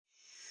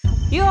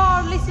You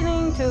are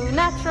listening to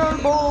Natural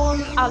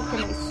Born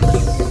Alchemist.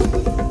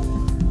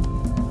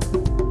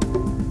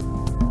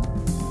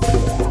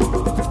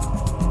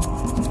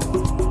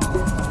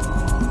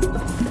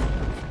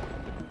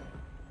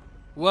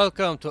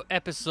 Welcome to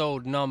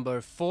episode number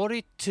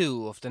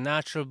 42 of the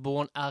Natural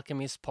Born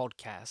Alchemist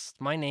podcast.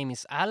 My name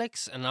is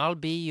Alex and I'll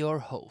be your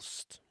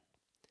host.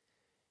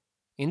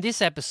 In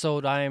this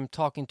episode I am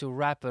talking to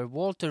rapper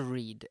Walter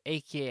Reed,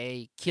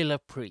 aka Killah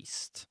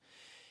Priest.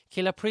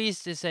 Killah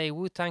Priest is a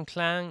Wu-Tang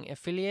Clan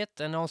affiliate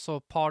and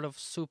also part of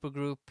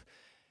supergroup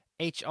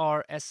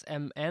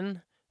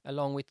HRSMN,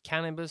 along with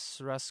Cannabis,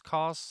 Ras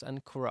Kass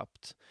and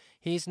Kurupt.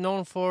 He is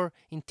known for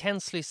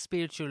intensely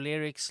spiritual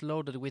lyrics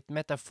loaded with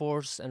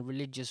metaphors and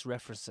religious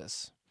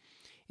references.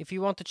 If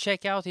you want to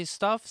check out his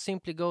stuff,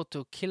 simply go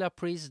to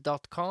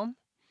killahpriest.com,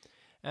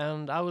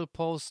 and I will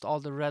post all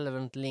the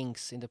relevant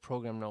links in the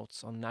program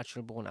notes on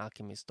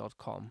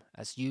naturalbornalchemist.com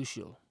as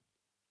usual.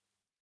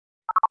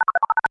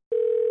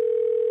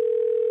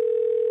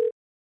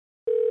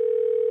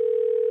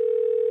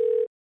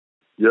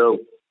 Yo,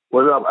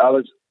 what's up,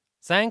 Alex?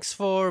 Thanks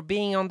for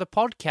being on the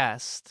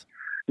podcast.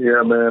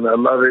 Yeah, man, I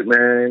love it,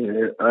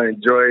 man. I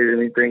enjoy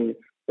anything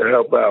to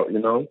help out,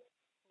 and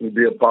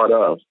be a part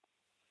of.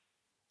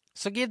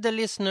 So give the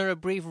listener a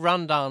brief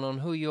rundown on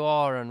who you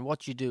are and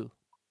what you do.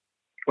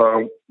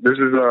 This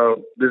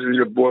is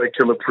your boy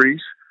Killah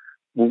Priest,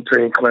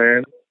 Wu-Tang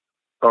Clan.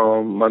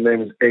 My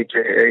name is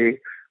AKA.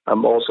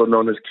 I'm also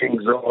known as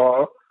King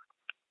Zohar.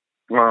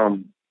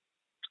 From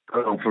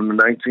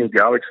the 19th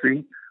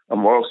Galaxy.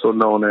 I'm also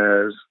known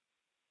as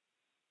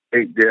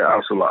 8 Dead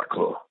Ocelot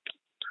Claw.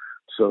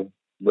 So,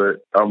 but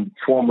I'm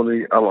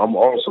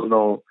also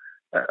known,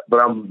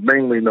 but I'm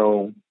mainly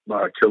known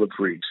by Killah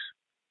Priest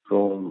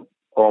from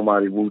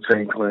Almighty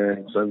Wu-Tang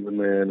Clan, Sons of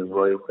Man, and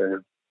Royal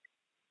Fam.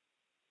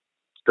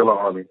 Still an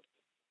army.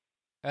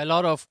 A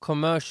lot of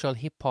commercial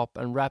hip-hop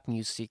and rap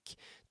music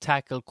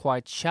tackle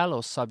quite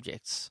shallow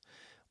subjects.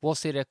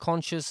 Was it a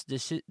conscious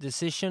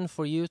decision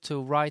for you to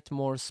write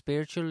more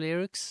spiritual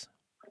lyrics?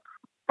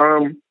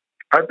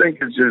 I think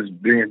it's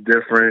just being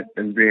different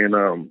and being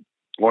on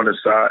the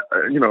side,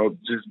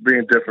 just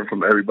being different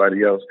from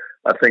everybody else.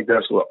 I think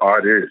that's what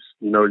art is.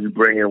 You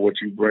bring in what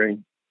you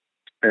bring,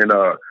 and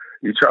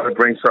you try to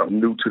bring something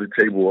new to the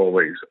table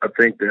always. I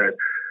think that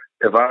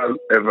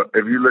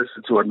if you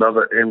listen to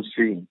another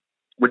MC,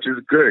 which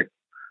is good,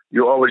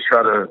 you always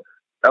try to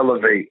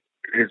elevate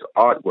his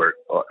artwork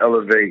or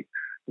elevate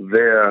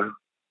their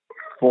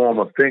form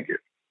of thinking.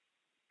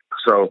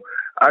 So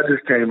I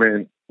just came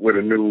in with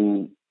a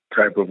new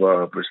type of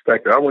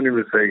perspective. I wouldn't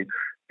even say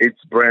it's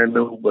brand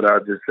new, but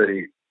I'll just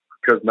say,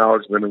 because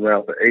knowledge has been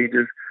around for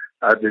ages,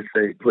 I just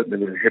say putting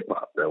it in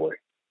hip-hop that way.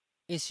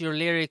 Is your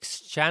lyrics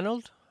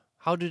channeled?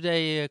 How do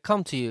they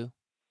come to you?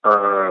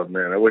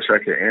 Man, I wish I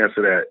could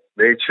answer that.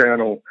 They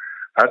channel,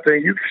 I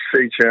think you could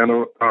say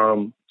channel.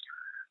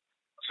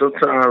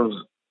 Sometimes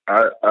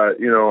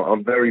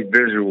I'm very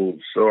visual,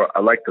 so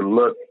I like to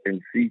look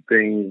and see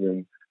things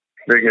and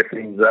figure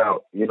things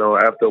out.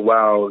 After a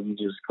while, you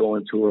just go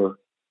into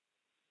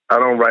I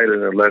don't write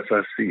it unless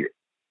I see it.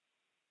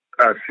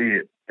 I see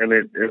it. And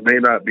it may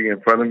not be in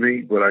front of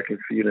me, but I can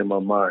see it in my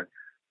mind,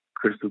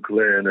 crystal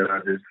clear, and then I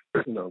just,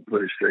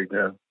 put it straight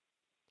down.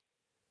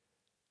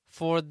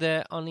 For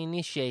the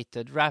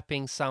uninitiated,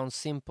 rapping sounds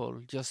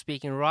simple, just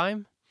speaking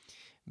rhyme,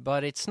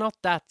 but it's not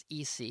that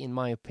easy in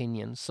my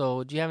opinion.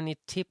 So do you have any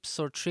tips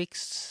or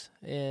tricks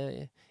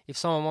if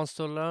someone wants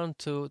to learn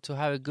to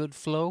have a good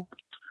flow?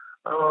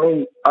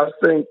 I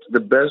think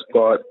the best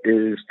part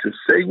is to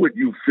say what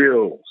you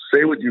feel.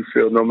 Say what you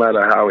feel no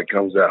matter how it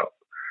comes out.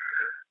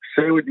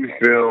 Say what you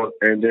feel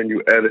and then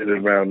you edit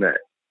around that.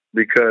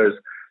 Because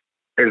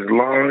as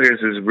long as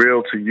it's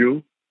real to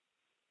you,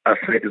 I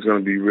think it's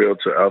going to be real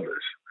to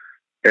others.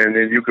 And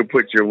then you can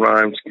put your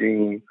rhyme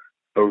scheme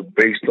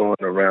based on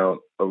around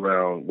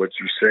what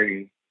you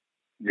say,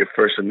 your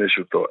first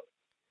initial thought.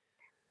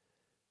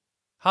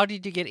 How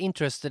did you get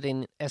interested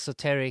in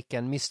esoteric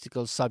and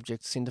mystical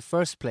subjects in the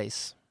first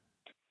place?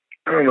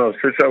 I don't know.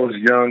 Since I was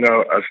young,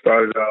 I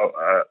started out,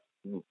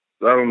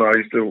 I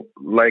used to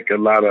like a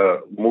lot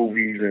of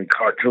movies and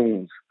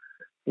cartoons.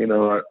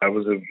 I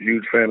was a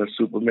huge fan of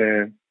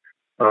Superman,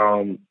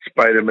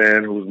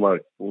 Spider-Man, who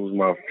was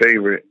my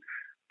favorite.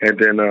 And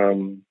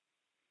then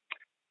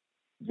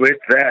with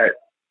that,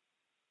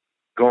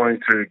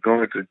 going to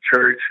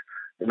church,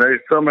 and I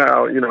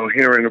somehow,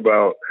 hearing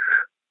about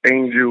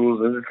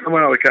angels, and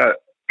somehow it got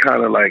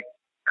kind of like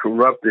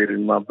corrupted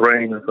in my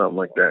brain or something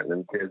like that.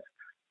 And I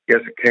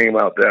guess it came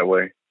out that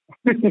way.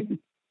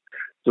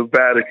 It's a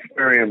bad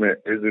experiment.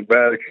 It's a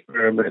bad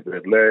experiment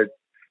that led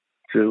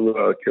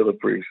to Killah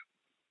Priest.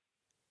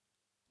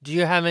 Do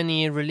you have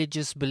any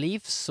religious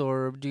beliefs,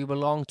 or do you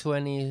belong to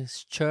any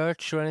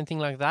church or anything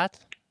like that?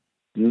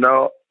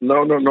 No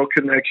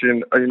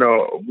connection.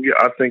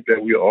 I think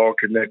that we are all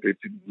connected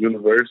to the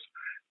universe,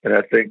 and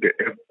I think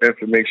the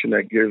information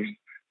that gives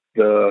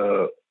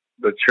the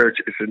church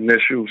its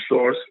initial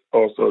source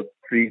also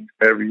feeds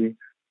every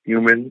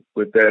human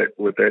with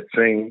that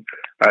same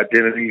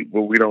identity,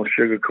 but we don't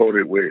sugarcoat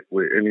it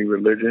with any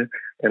religion.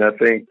 And I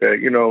think that,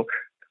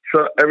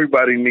 so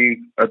everybody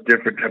needs a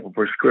different type of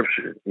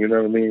prescription, you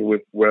know what I mean?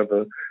 With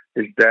whether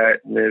it's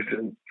that and this,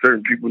 and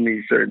certain people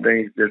need certain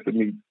things just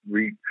to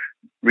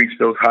reach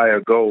those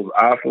higher goals.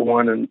 I, for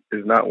one,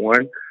 is not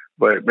one,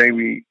 but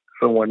maybe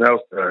someone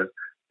else does.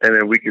 And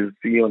then we can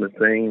see on the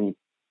same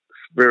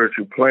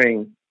spiritual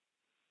plane,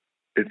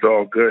 it's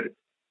all good,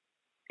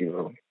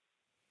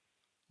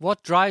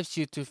 What drives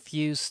you to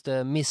fuse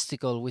the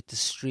mystical with the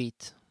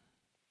street?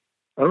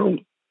 I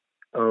don't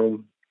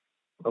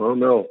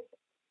know.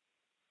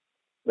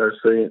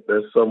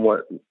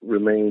 That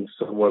remains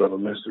somewhat of a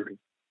mystery.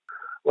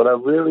 What I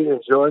really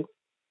enjoy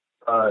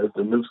is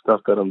the new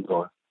stuff that I'm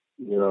doing.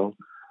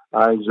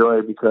 I enjoy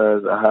it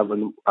because I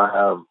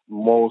have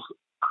most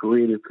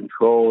creative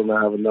control, and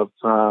I have enough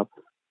time.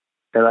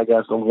 And I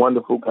got some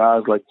wonderful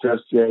guys like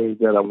Just Jay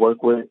that I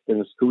work with in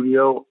the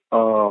studio.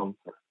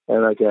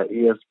 And I got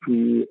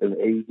ESP and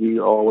AD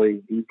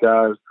always. These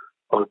guys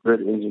are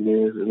good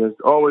engineers, and it's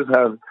always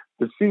have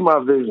to see my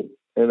vision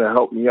and to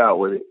help me out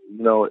with it.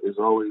 Is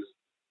always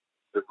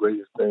the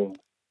greatest thing.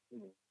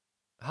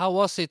 How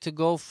was it to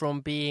go from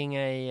being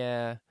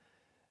a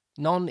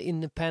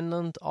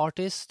non-independent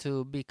artist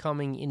to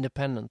becoming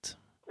independent?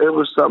 It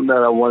was something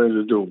that I wanted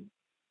to do.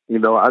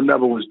 I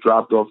never was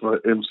dropped off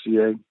of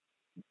MCA.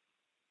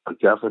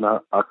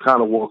 I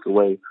kind of walked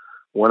away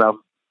when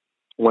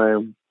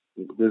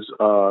this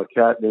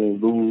cat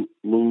named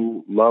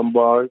Lou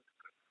Lombard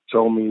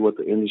told me what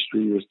the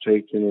industry was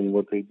taking and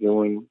what they're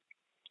doing.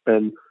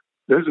 And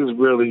this is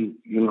really,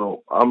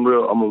 I'm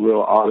a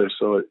real artist,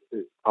 so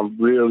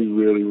I'm really,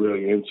 really,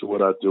 really into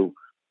what I do.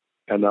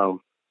 And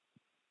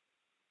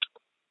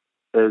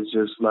it's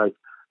just like,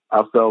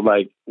 I felt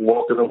like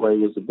walking away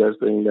was the best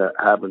thing that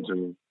happened to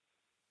me.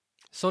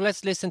 So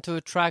let's listen to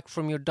a track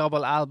from your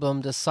double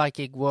album, The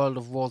Psychic World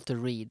of Walter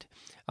Reed.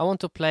 I want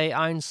to play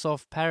Irons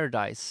of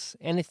Paradise.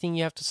 Anything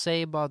you have to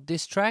say about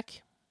this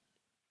track?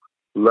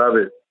 Love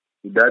it.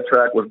 That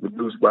track was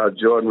produced by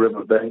Jordan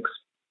Riverbanks.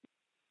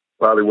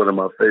 Probably one of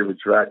my favorite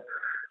tracks.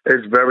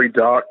 It's very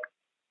dark,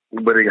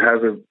 but it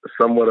has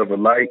somewhat of a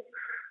light.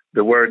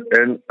 The word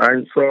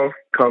Ein Sof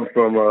comes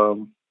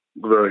from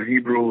the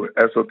Hebrew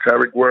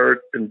esoteric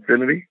word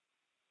infinity.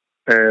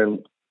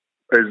 And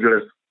it's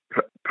just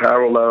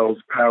parallel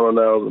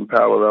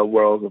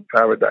worlds of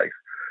paradise.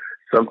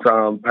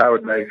 Sometimes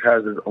paradise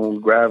has its own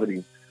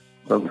gravity.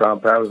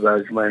 Sometimes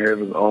paradise might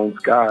have its own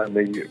sky,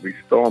 maybe it be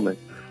storming,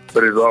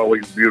 but it's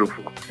always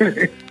beautiful.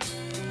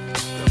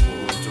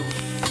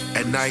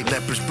 At night,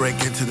 lepers break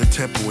into the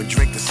temple and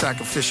drink the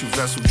sacrificial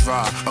vessel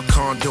dry. A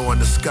condor in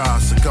the sky,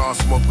 cigar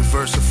smoke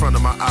reverse in front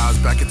of my eyes,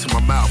 back into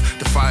my mouth.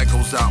 The fire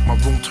goes out, my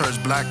room turns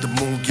black, the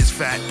moon gets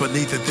fat.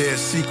 Beneath it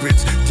there's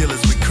secrets, dealers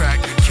with crack,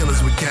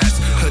 killers with cats,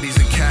 hoodies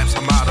and caps,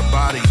 I'm out of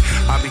body.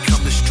 I become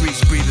the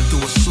streets breathing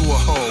through a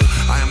sewer hole.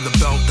 I am the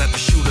belt that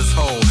the shooters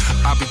hold.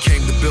 I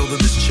became the builder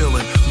that's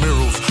chilling.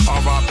 Murals,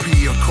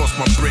 R.I.P. across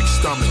my brick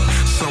stomach.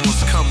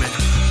 Someone's coming,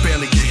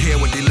 barely can hear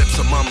what their lips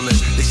are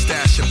mumbling. They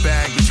stash a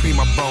bag between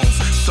my bones.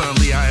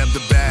 Suddenly I am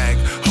the bag,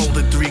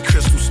 holding 3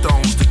 crystal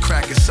stones. The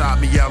crack inside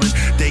me yelling,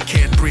 they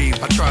can't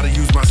breathe. I try to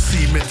use my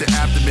cement, the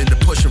abdomen to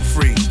push them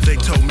free. They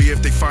told me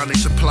if they find a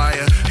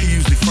supplier, he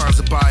usually finds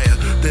a buyer.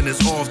 Then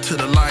it's off to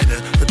the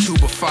lighter, the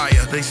tube of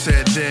fire. They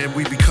said then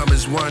we become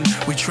as one,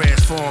 we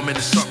transform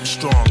into something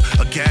strong.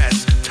 A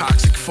gas,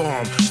 toxic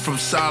form, from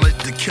solid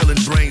to killing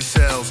brain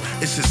cells.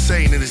 It's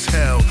insane and it's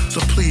hell, so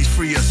please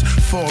free us.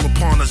 Fall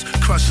upon us,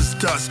 crush us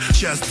dust.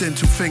 Just then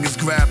 2 fingers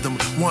grabbed them,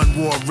 1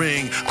 wore a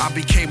ring. I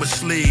became a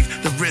sleeve,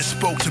 the wrist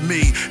spoke to me.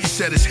 He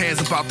said his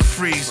hands about to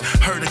freeze.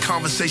 Heard a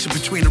conversation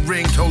between the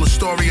ring, told a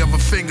story of a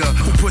finger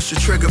who pushed the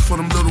trigger for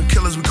them little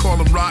killers, we call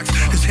them rocks.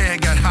 His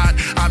hand got hot,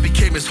 I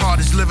became his hard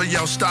as liver.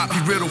 Yo, stop, he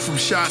riddled from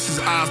shots, his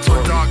eyes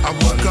turned dark. I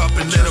woke up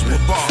and lit up a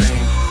bar.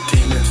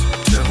 Demons,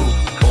 temple,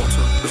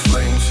 altar, the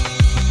flames,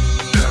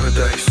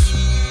 paradise,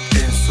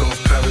 Ein-Sof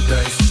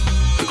paradise,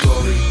 the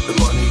glory, the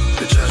money,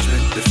 the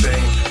judgment, the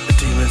fame, the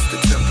demons, the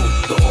temple,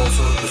 the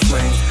altar, the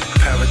flames,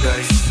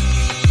 paradise,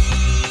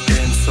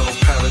 Ein-Sof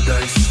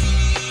paradise.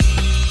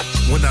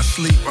 When I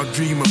sleep, I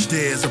dream of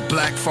days of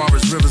black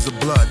forest rivers of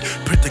blood.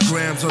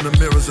 Pentagrams on the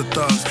mirrors of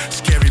thugs.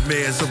 Scary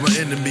mares of my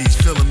enemies,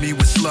 filling me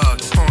with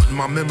slugs. Haunting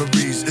my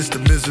memories, it's the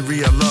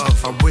misery I love.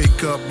 I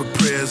wake up with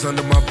prayers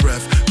under my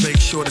breath. Make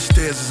sure the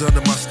stairs is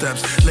under my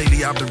steps.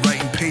 Lately I've been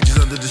writing pages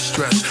under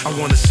distress. I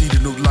wanna see the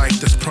new life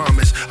that's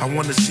promised. I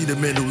wanna see the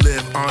men who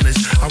live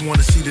honest. I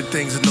wanna see the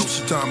things that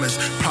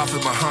Nostradamus, Prophet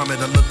Muhammad.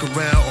 I look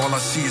around, all I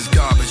see is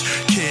garbage.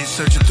 Kids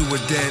searching through a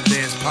dead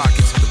man's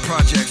pockets. The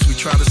projects we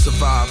try to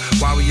survive,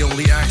 why we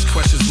only ask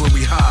questions when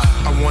we hide.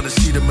 I want to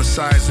see the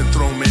Messiah's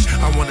enthronement.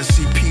 I want to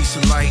see peace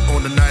and light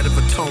on the night of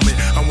atonement.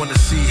 I want to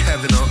see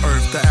heaven on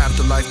earth, the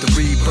afterlife, the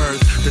rebirth.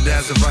 The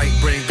Nazarite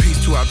bring peace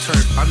to our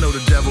turf. I know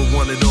the devil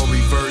wanted all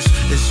reverse.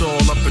 It's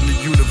all up in the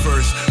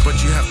universe, but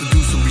you have to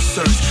do some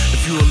research.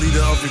 If you're a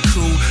leader of your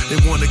crew, they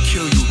wanna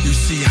kill you. You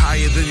see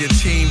higher than your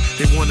team,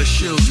 they wanna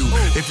shield you.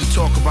 If you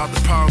talk about the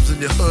problems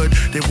in your hood,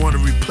 they wanna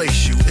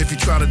replace you. If you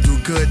try to do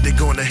good, they're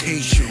gonna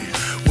hate you.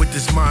 With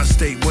this mind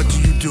state, what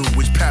do?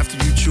 Which path do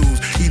you choose?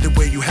 Either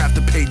way, you have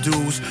to pay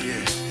dues.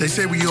 They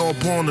say we all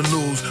born to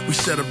lose, we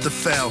set up to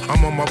fail.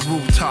 I'm on my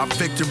rooftop,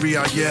 victory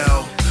I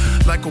yell.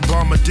 Like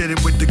Obama did it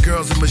with the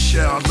girls in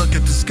Michelle. I look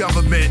at this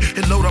government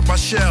and load up my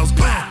shells.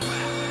 Bah!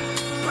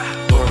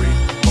 Glory,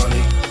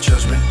 money,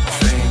 judgment,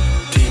 fame,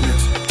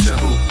 demons,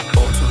 temple,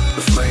 altar,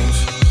 the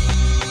flames,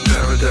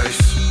 paradise,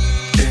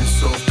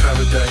 in-soul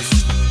paradise,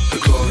 the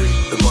glory,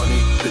 the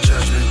money, the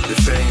judgment, the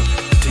fame,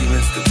 the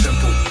demons, the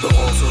temple, the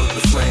altar,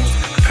 the flames,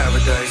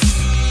 paradise,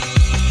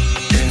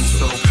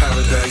 in-soul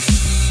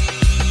paradise.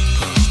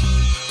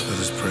 Let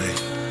us pray.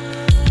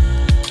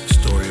 The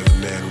story of a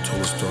man who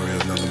told a story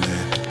of another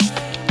man.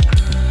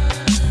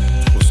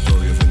 Told a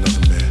story of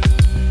another man.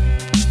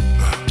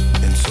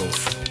 In-soul.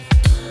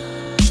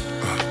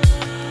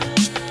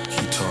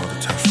 Guitar, the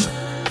Tefra.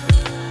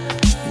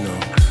 You know,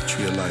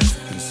 tree of life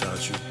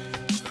inside you.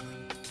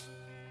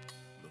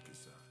 Look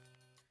inside.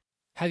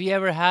 Have you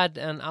ever had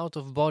an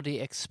out-of-body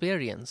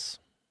experience?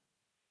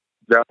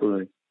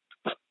 Definitely.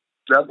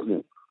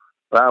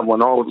 I have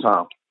one all the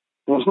time.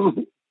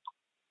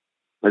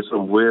 It's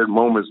some weird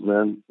moments,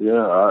 man.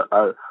 Yeah,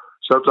 I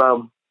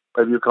sometimes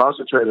if you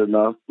concentrate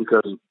enough,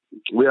 because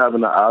we're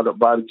having an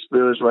out-of-body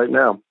experience right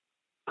now,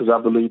 because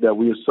I believe that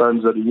we are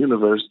sons of the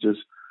universe,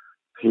 just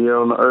here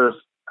on the earth,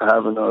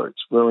 having an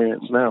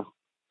experience now,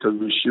 because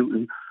we're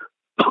shooting,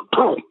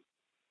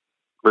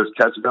 we're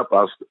catching up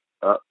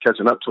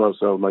to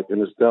ourselves like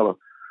Interstellar.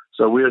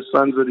 So we are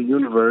sons of the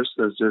universe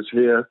that's just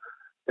here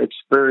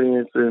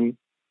experiencing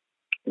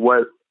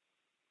what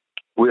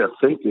we are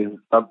thinking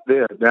up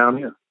there, down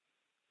here.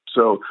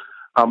 So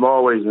I'm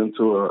always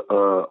into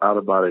a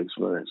out-of-body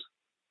experience.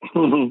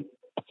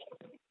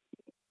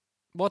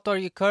 What are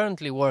you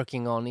currently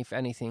working on, if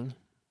anything?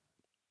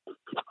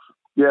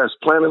 Yes,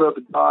 Planet of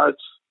the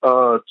Gods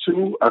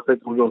 2. I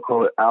think we're going to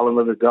call it Island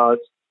of the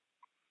Gods.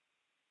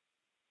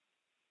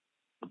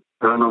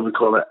 I don't know if we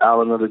call it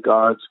Island of the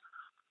Gods.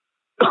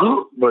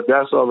 But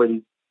that's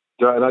already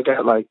done. I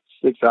got like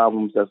 6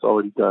 albums that's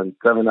already done.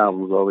 7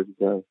 albums already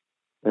done.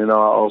 And I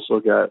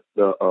also got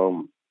the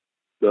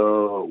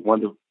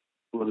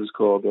what is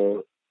called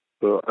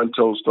the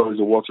Untold Stories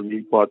of Walter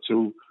Reed Part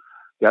 2.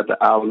 Got the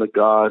Island of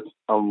God.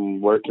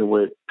 I'm working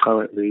with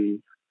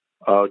currently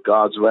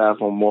God's Wrath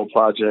on more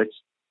projects.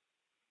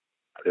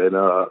 And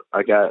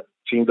I got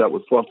teamed up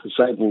with Fourth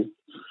Disciple.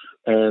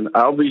 And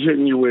I'll be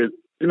hitting you with,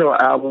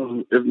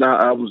 albums, if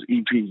not albums,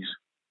 EPs.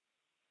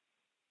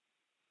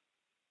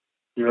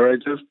 You all right,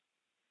 Jeff?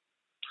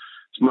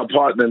 It's my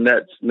partner,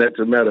 Net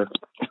to Meta.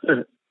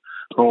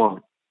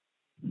 Hold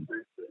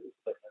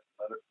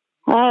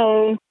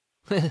on.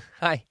 Hey,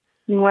 Hi.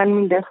 you wanted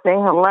me to say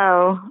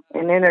hello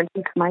and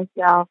introduce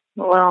myself.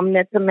 Well, I'm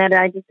Netta Meta.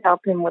 I just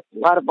help him with a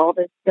lot of all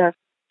this stuff.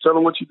 Tell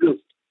them what you do.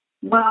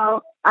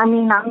 Well, I'm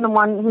the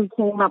one who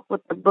came up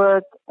with the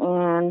book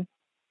and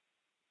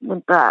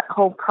with that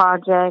whole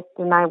project,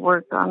 and I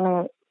worked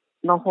on it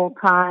the whole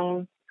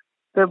time.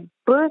 The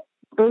book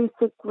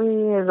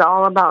basically is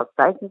all about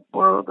Psychic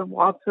World of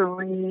Walter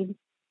Reed,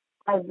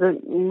 has the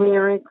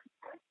lyrics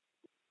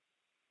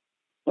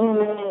in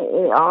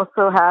it. It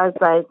also has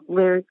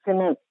lyrics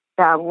in it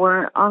that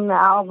weren't on the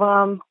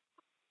album.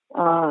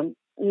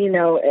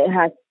 It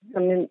has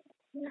some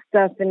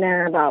stuff in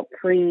there about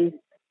priests,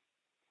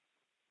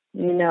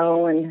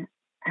 and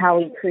how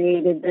he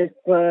created this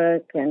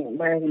book and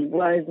where he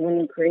was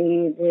when he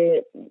created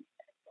it.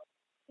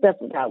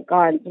 Stuff about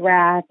God's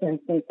wrath and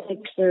some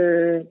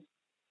pictures.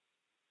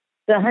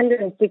 It's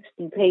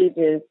 160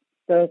 pages,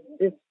 so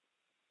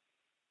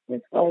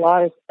it's a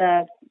lot of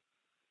stuff.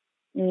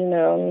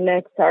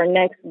 Our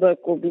next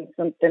book will be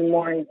something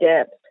more in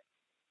depth.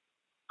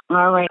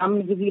 All right, I'm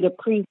gonna give you the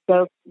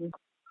pre-scope.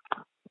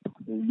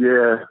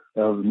 Yeah,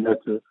 that was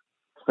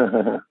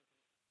Netta.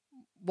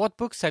 What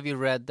books have you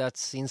read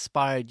that's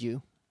inspired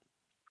you?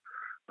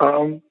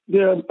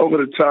 Yeah, over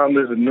the time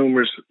there's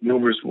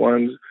numerous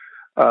ones.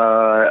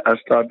 I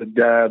started to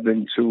dab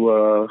into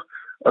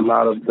a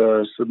lot of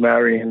the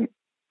Sumerian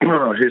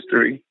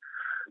history,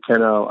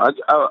 and I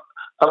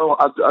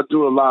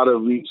do a lot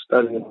of read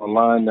studying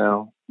online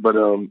now. But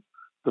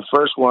the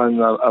first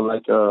one I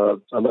like the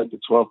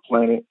 12th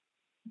Planet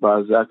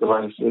by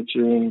Zachariah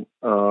Sitchin.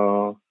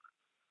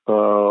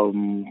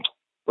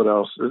 What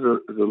else?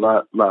 There's a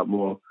lot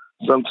more.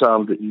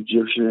 Sometimes the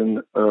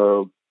Egyptian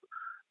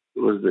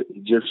was the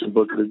Egyptian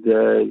Book of the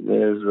Dead.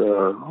 There's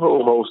a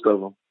whole host of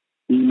them.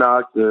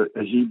 Enoch, the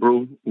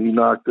Hebrew.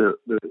 Enoch, the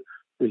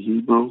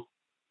Hebrew.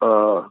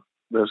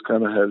 That's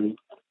kind of heavy.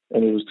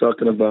 And he was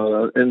talking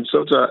about, and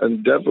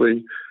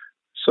definitely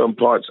some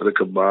parts of the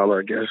Kabbalah,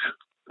 I guess.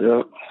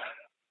 Yeah.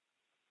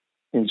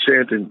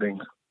 Enchanting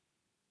things.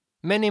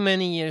 Many,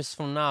 many years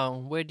from now,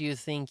 where do you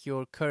think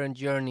your current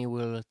journey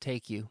will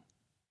take you?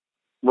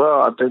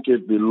 Well, I think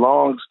it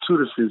belongs to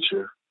the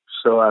future.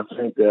 So I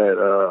think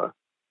that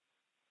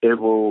it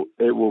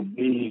will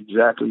be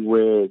exactly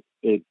where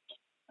it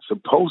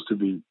supposed to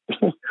be.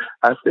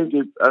 I think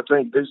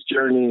this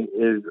journey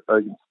is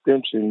an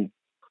extension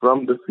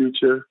from the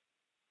future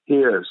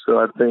here. So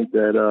I think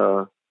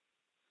that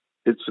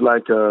it's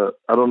like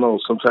I don't know,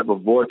 some type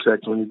of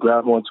vortex when you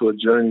grab onto a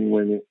journey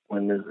when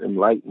it's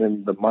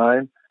enlightening the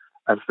mind.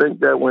 I think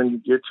that when you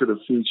get to the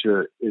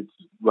future, it's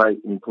right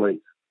in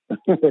place.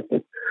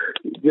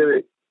 You get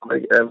it,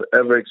 like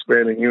ever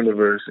expanding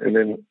universe, and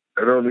then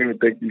I don't even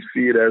think you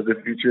see it as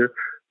the future,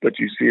 but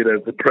you see it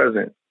as the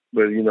present.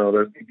 But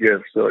that's the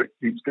gift, so it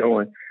keeps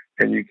going,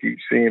 and you keep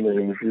seeing it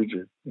in the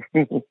future.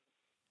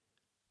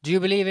 Do you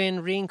believe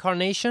in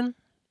reincarnation?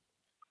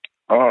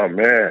 Oh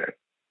man,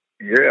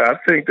 yeah, I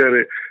think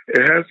that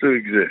it has to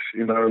exist.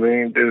 You know what I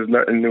mean? There's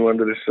nothing new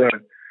under the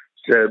sun,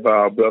 said by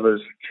our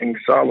brothers King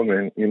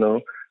Solomon.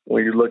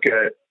 When you look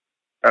at,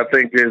 I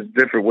think there's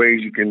different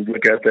ways you can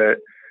look at that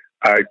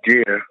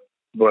idea,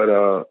 but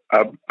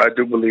I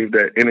do believe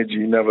that energy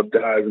never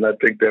dies, and I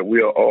think that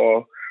we are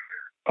all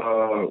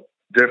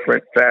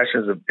different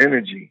fashions of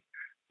energy.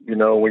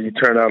 When you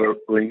turn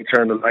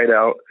the light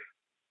out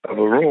of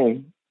a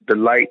room, the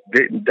light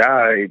didn't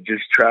die; it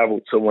just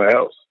traveled somewhere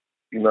else.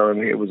 You know what I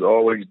mean? It was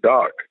always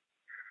dark,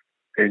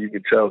 and you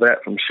could tell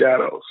that from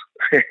shadows.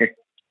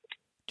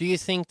 Do you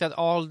think that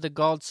all the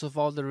gods of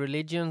all the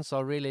religions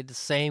are really the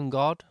same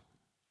God?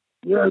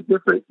 Yeah,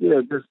 different.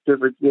 Yeah, just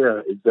different.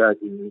 Yeah,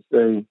 exactly. The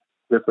same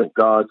different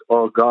gods.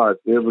 All gods.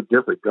 They were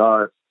different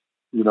gods,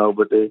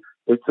 but they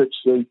took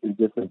shape in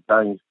different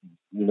dynasties.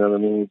 You know what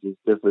I mean? Just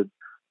different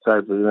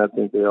types of. And I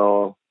think they're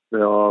all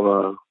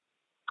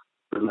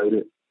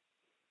related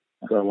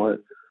somewhat.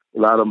 A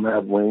lot of them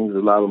have wings. A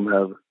lot of them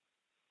have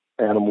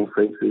animal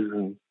faces,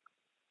 and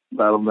a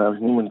lot of them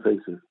have human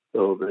faces.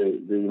 So they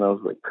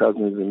it's like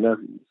cousins and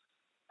nephews.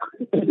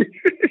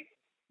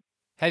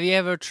 Have you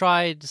ever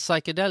tried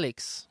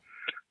psychedelics?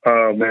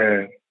 Oh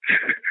man,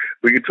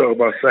 we could talk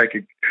about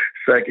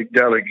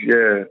psychedelics.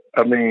 Yeah,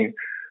 I mean,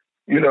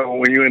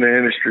 when you're in the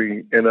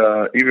industry, and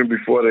even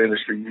before the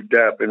industry, you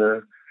dap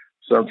in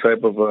some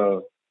type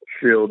of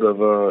field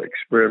of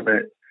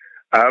experiment.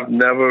 I've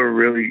never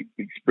really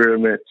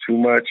experimented too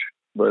much,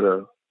 but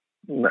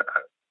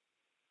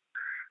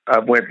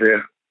I've went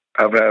there.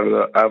 I've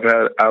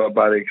had out of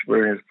body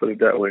experience. Put it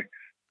that way.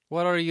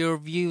 What are your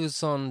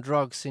views on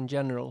drugs in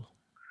general?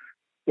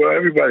 Well,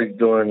 everybody's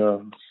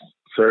doing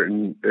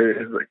certain.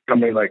 It's like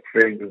coming like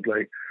phases.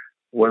 Like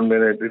 1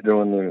 minute they're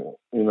doing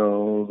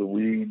the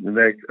weed. The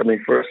next,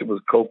 first it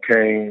was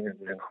cocaine, and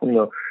then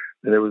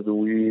then it was the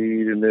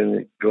weed, and then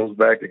it goes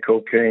back to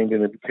cocaine,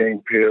 then it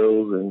became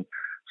pills and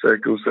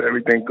circles. So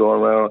everything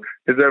going around.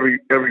 It's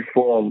every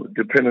form,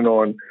 depending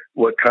on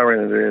what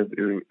current it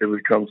is. It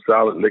becomes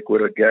solid,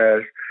 liquid, or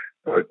gas.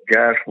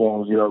 Gas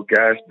forms,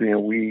 gas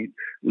being weed,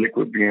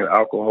 liquid being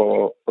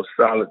alcohol, or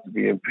solids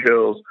being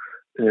pills,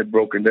 and it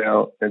broken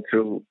down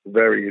into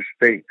various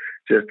states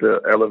just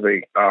to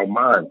elevate our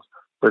minds.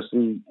 But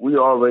see, we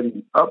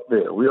already up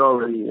there. We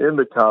already in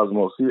the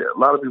cosmos. See, a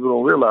lot of people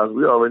don't realize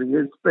we already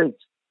in space.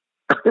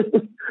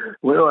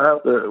 We don't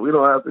have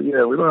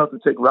to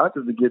take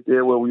rockets to get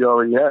there where we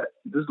already at.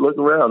 Just look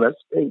around.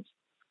 That's space.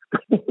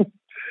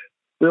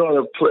 We're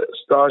on a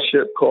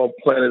starship called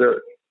Planet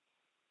Earth.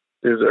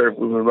 This Earth,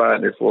 we've been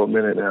riding it for a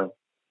minute now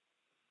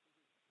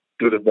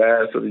through the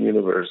vast of the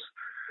universe,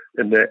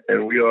 and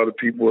we are the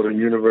people of the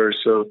universe.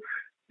 So,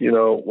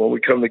 when we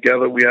come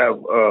together, we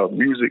have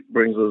music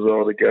brings us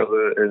all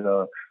together, and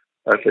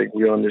I think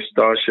we're on this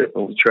starship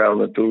and we're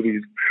traveling through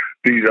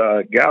these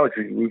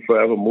galaxies. We're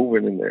forever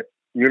moving in there.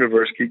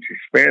 Universe keeps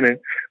expanding,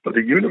 but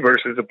the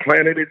universe is a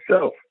planet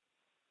itself.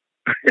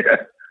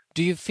 Yeah.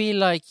 Do you feel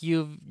like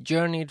you've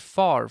journeyed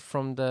far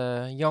from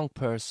the young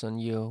person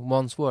you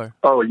once were?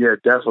 Oh, yeah,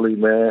 definitely,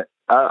 man.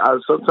 I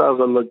sometimes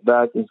I look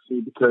back and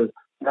see, because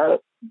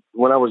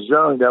when I was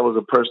young, that was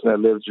a person that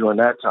lived during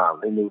that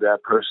time. They knew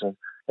that person,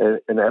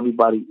 and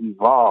everybody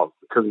evolved.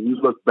 Because if you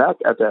look back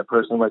at that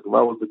person, like if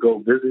I was to go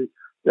visit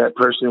that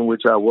person,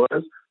 which I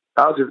was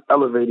just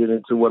elevated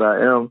into what I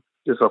am,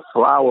 just a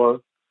flower,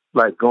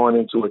 like going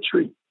into a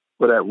tree.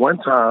 But at one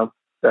time,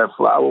 that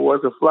flower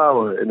was a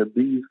flower, and the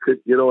bees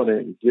could get on it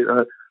and get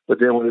her. But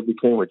then when it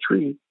became a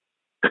tree,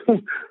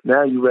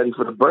 now you're ready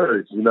for the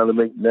birds, to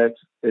make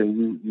nests,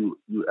 and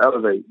you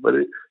elevate. But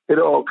it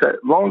all, as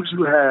long as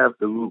you have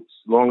the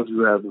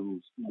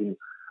roots,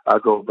 I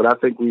go. But I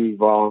think we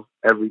evolve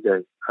every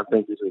day. I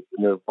think it's an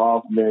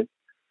evolvementism,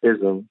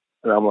 and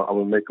I'm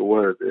gonna make a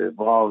word.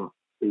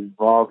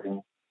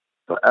 Evolving,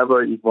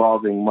 forever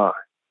evolving mind.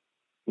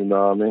 You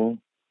know what I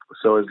mean?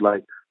 So it's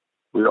like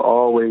we're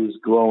always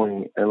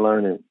growing and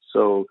learning.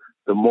 So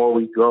the more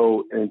we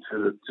go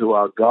into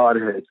our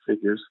Godhead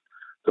figures,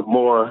 the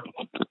more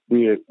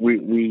we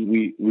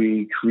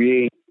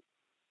create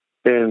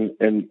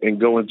and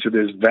go into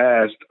this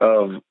vast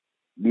of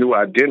new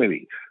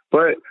identity.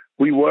 But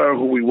we were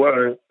who we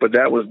were, but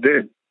that was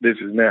then. This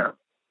is now.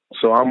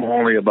 So I'm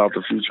only about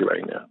the future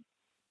right now.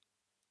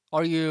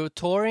 Are you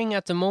touring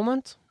at the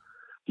moment?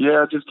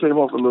 Yeah, I just came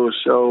off a little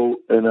show,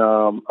 and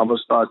I'm gonna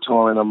start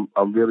touring.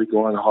 I'm really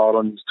going hard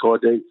on these tour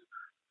dates.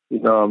 You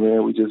know what I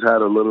mean? We just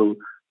had a little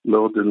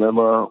little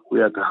dilemma.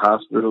 We at the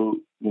hospital,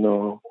 you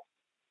know.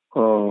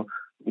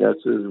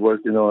 That's is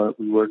working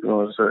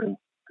on certain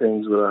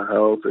things with our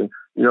health, and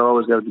you know,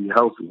 always got to be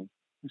healthy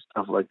and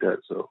stuff like that.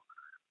 So,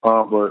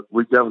 but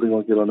we definitely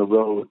gonna get on the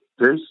road.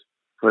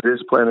 For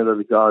this Planet of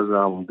the Gods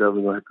album,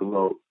 definitely gonna hit the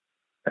road,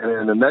 and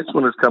then the next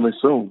one is coming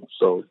soon.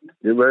 So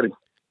get ready.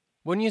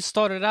 When you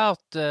started out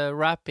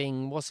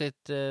rapping, was it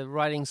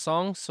writing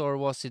songs or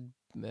was it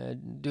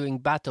doing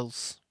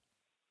battles?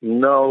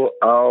 No,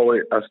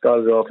 I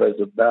started off as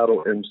a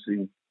battle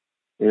MC.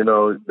 You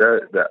know,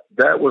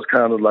 that was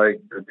kind of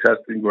like the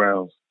testing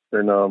grounds.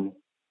 And,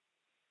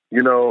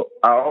 you know,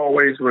 I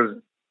always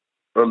was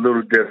a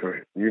little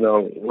different. You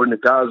know, when the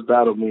guys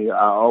battled me,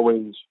 I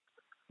always,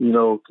 you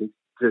know, could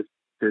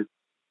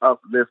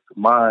uplift the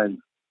mind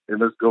and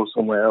let's go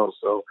somewhere else.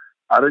 So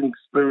I didn't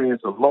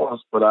experience a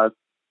loss, but I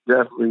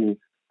definitely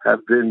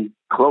have been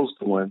close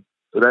to one.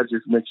 So that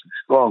just makes you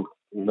stronger.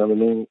 You know what I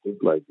mean?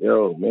 It's like,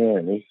 yo,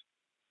 man,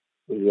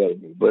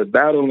 but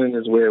battling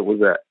is where it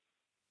was at.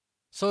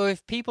 So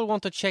if people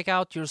want to check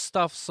out your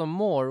stuff some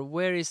more,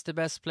 where is the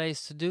best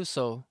place to do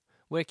so?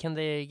 Where can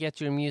they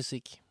get your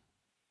music?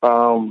 They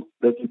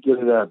can get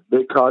it at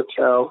Big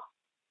Cartel,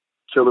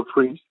 Killer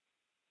Priest,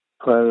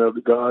 Planet of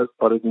the Gods,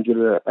 or they can get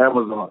it at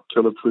Amazon,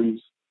 Killer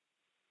Priest.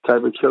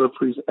 Type of Killer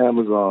Priest,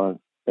 Amazon,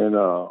 and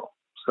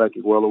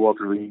Psychic World of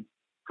Walter Reed,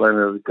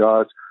 Planet of the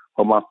Gods.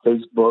 On my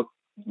Facebook,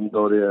 you can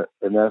go there,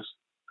 and that's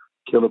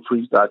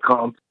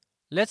killerpriest.com.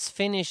 Let's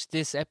finish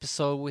this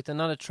episode with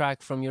another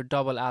track from your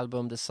double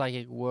album, The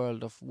Psychic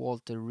World of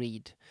Walter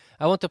Reed.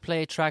 I want to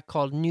play a track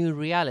called New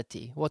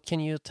Reality. What can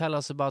you tell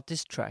us about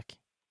this track?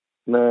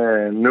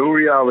 Man, New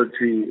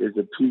Reality is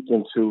a peek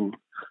into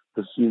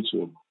the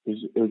future.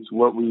 It's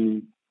what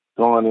we've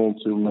gone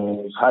into,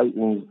 man. It's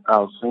heightening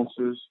our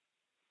senses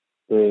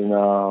and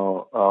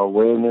our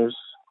awareness,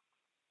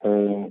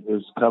 and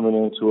it's coming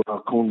into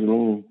our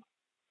Kundalini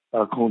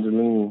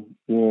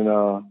being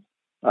our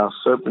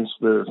serpent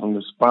spirit from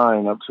the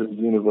spine up to the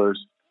universe.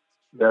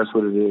 That's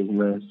what it is,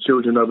 man.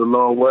 Children of the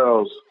lower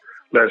worlds,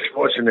 less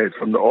fortunate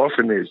from the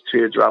orphanage,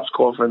 teardrops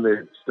coughing,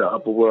 the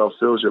upper world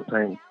feels your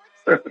pain.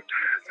 That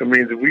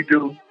means that we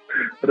do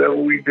whatever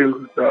we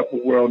do, the upper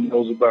world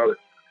knows about it.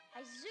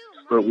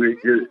 But we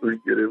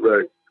get it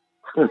right.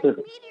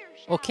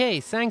 Okay,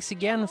 thanks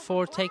again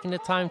for taking the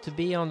time to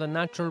be on the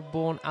Natural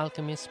Born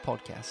Alchemist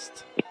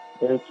podcast.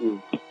 Thank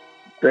you.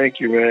 Thank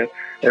you, man.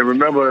 And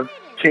remember,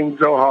 King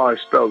Zohar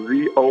is spelled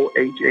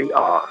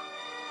Z-O-H-A-R.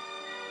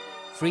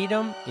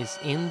 Freedom is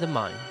in the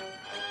mind.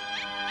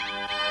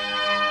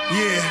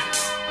 Yeah,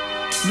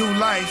 new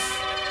life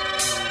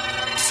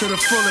to the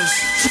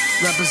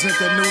fullest. Represent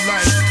that new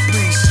life,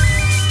 please.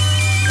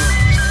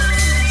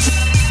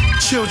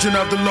 Children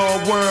of the lower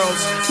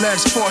worlds,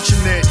 less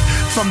fortunate.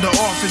 From the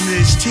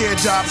orphanage,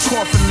 teardrop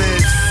coffin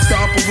lids. The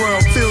upper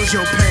world feels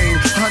your pain.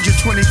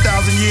 120,000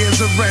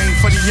 years of reign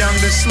for the young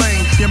to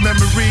slain. Your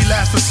memory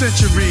lasts for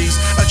centuries.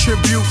 A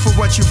tribute for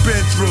what you've been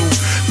through.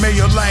 May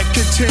your life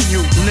continue.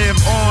 Live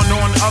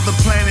on other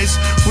planets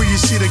where you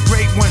see the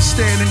great ones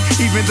standing.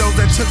 Even though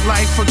they took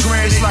life for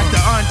granted. It's like the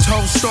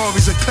untold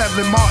stories of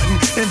Cleveland Martin.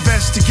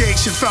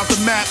 Investigation found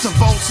the maps of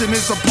votes in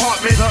his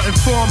apartment. The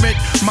informant,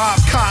 mob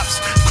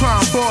cops,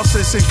 crime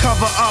bosses, and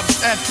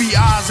cover-ups,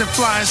 FBI's and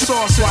flying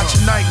saucers.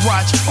 Watching Night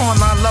Watch,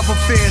 online love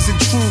affairs and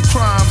true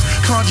crimes.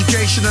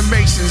 Conjugation of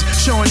Masons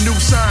showing new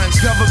signs.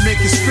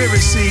 Government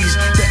conspiracies.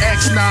 The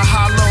X now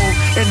hollow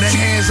in the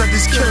hands of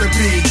this killer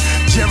bee.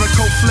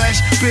 Jericho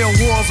flesh build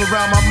walls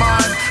around my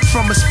mind.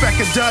 From a speck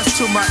of dust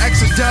to my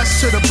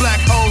exodus, to the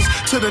black holes,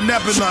 to the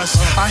nebulous.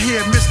 I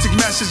hear mystic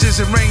messages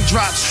and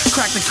raindrops.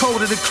 Crack the code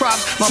of the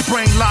crops, my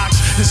brain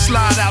locks. Then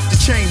slide out the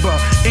chamber.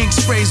 Ink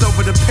sprays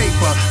over the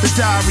paper. The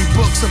diary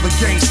books of a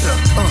gangster.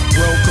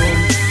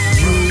 Welcome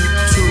you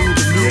to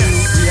the new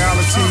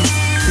reality.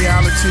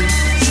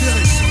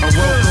 I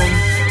welcome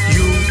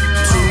you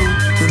to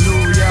the new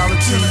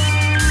reality.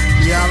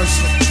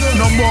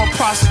 No more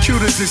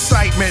prosecutors'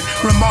 incitement.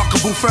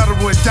 Remarkable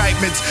federal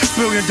indictments.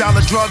 $1 billion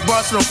drug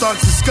bust, no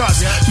thugs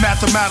discuss.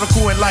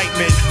 Mathematical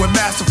enlightenment with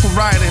masterful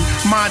writing.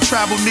 Mind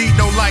travel need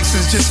no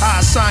license, just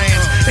high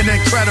science and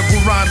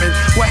incredible rhyming.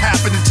 What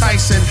happened to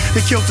Tyson?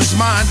 They killed his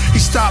mind, he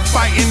stopped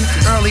fighting.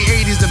 Early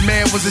 80s, the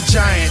man was a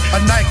giant.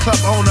 A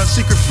nightclub owner,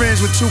 secret friends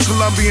with 2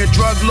 Colombian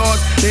drug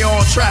lords. They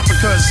all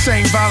traffickers.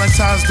 St.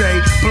 Valentine's Day,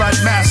 blood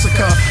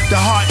massacre. The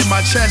heart in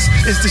my chest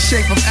is the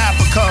shape of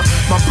Africa.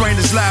 My brain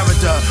is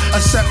lavender.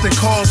 Accepting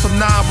calls from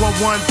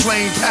 911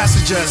 plane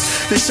passengers.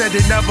 They said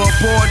they never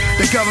aboard.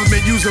 The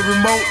government use a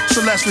remote, so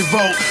let's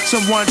revolt.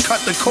 Someone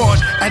cut the cord.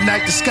 At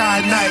night the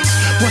sky nights.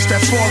 What's that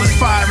falling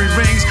fiery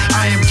rings?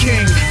 I am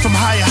king from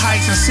higher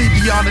heights and see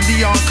beyond the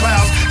neon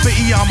clouds. For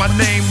eon my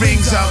name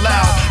rings out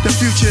loud. The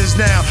future is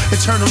now.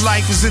 Eternal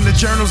life is in the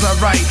journals I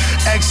write.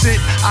 Exit,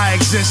 I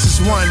exist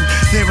as one.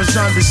 There is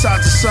none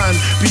besides the sun.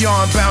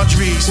 Beyond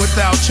boundaries,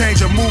 without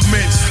change or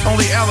movements.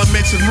 Only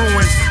elements and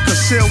ruins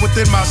concealed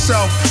within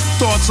myself.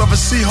 Thoughts of a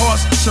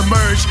seahorse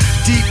submerged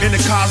Deep in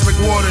the cosmic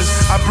waters,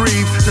 I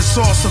breathe the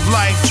source of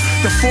life.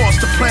 The force,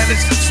 the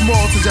planets,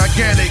 small to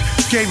gigantic.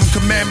 Gave him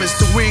commandments,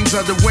 the wings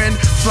of the wind.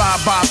 Fly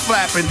by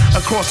flapping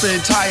across the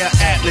entire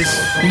atlas.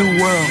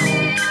 New world.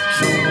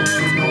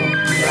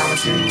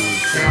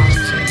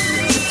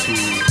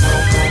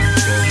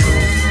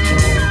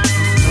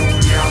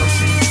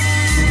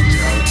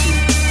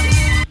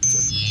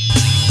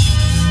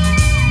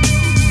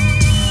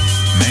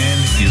 Man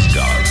is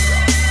God.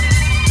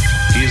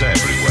 He's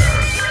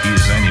everywhere.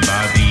 He's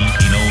anybody.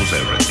 He knows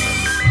everything.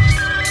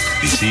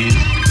 This is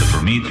the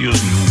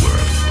Prometheus New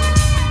World.